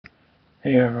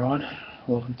Hey everyone,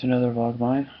 welcome to another vlog of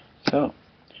mine. So,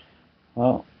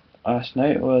 well, last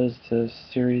night was the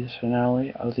series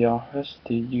finale of The Office,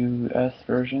 the US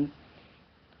version,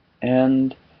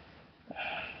 and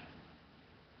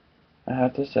I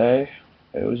have to say,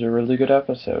 it was a really good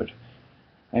episode.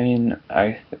 I mean,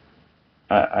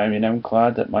 I'm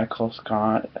glad that Michael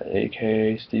Scott,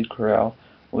 aka Steve Carell,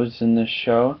 was in this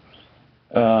show.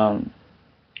 Kind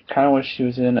of wish he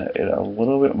was in it a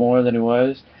little bit more than he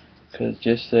was, because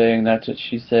just saying "that's what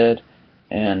she said"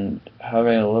 and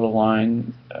having a little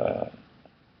line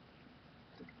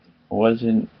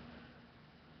wasn't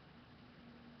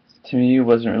to me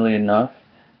wasn't really enough.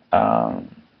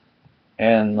 Um,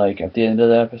 and like at the end of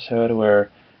the episode where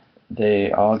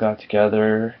they all got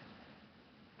together,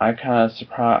 I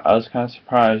was kind of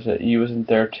surprised that he wasn't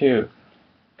there too,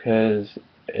 because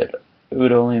it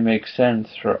would only make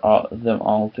sense for them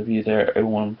all to be there in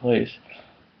one place.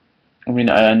 I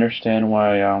mean, I understand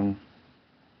why um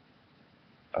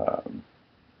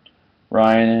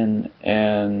Ryan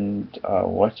and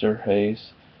what's her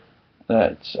face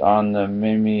that's on the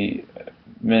Mimi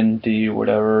Mindy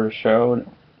whatever show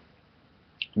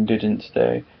didn't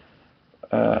stay.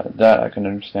 That I can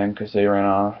understand because they ran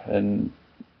off and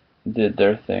did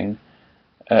their thing,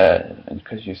 and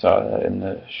because you saw that in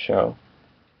the show.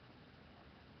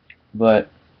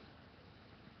 But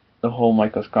the whole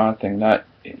Michael Scott thing, that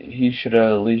he should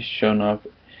have at least shown up,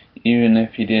 even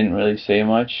if he didn't really say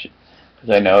much, because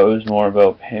I know it was more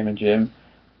about Pam and Jim,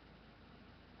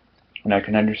 and I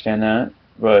can understand that.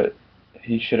 But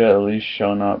he should have at least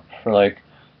shown up for like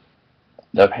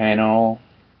the panel,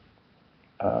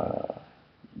 uh,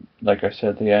 like I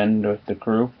said, the end with the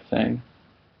group thing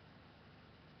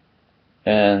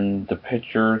and the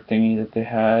picture thingy that they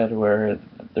had where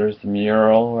there's the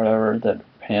mural or whatever that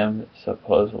Pam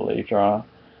supposedly drew,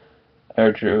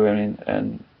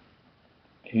 and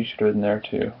he should have been there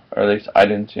too. Or at least I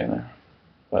didn't see him there.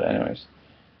 But anyways,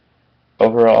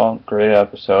 overall, great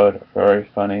episode, very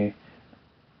funny.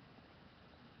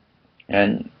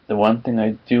 And the one thing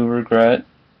I do regret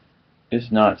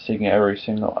is not seeing every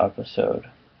single episode.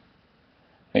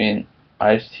 I mean,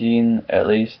 I've seen at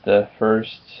least the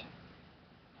first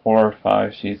 4 or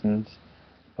 5 seasons,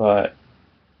 but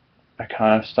I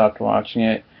kind of stopped watching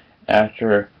it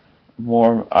after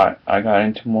I got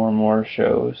into more and more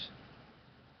shows.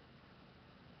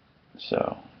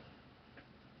 So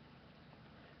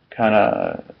kind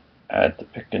of had to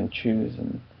pick and choose,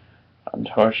 and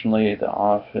unfortunately The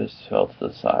Office fell to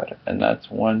the side, and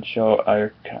that's one show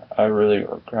I really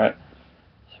regret,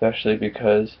 especially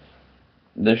because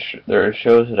there are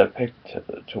shows that I picked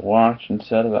to watch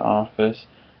instead of The Office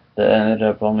that ended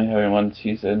up only having one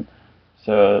season,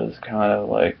 so it was kind of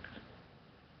like,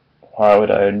 why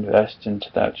would I invest into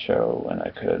that show when I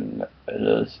could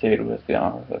have stayed with The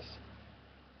Office?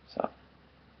 So,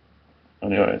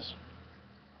 anyways,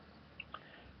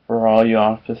 for all you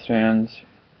Office fans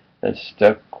that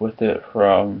stuck with it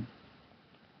from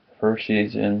the first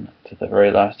season to the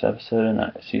very last episode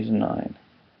in season 9,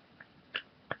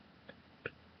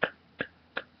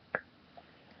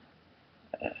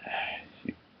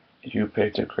 you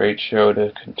picked a great show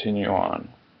to continue on.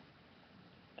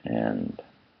 And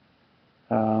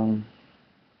um,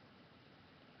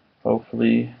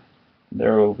 hopefully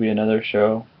there will be another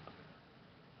show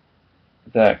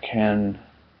that can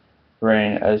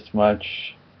bring as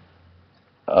much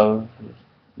of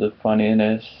the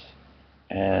funniness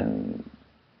and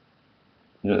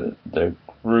the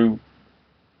group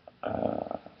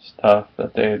stuff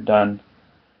that they have done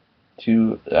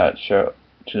to that show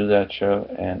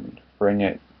and bring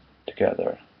it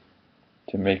together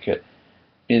to make it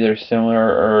either similar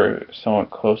or somewhat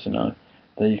close enough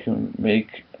that you can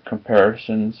make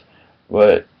comparisons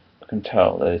but can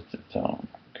tell that it's its own,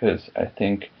 because I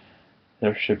think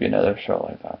there should be another show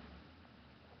like that,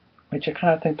 which I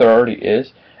kind of think there already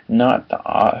is, not the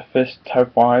Office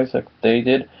type wise like they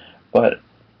did, but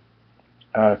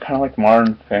kind of like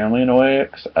Modern Family in a way,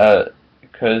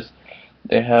 because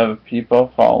they have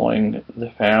people following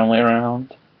the family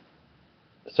around.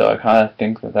 So I kind of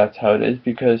think that that's how it is,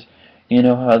 because you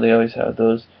know how they always have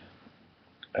those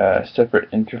separate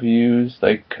interviews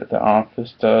like The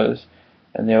Office does,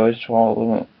 and they always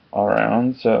follow them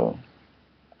around. So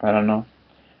I don't know.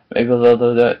 Maybe they'll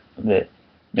do that.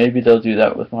 Maybe they'll do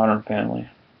that with Modern Family.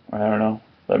 I don't know.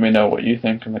 Let me know what you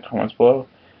think in the comments below.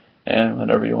 And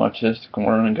whenever you watch this, good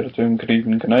morning, good afternoon, good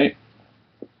evening, good night.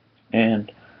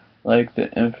 And like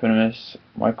the infamous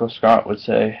Michael Scott would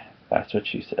say, that's what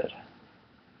she said.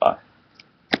 Bye.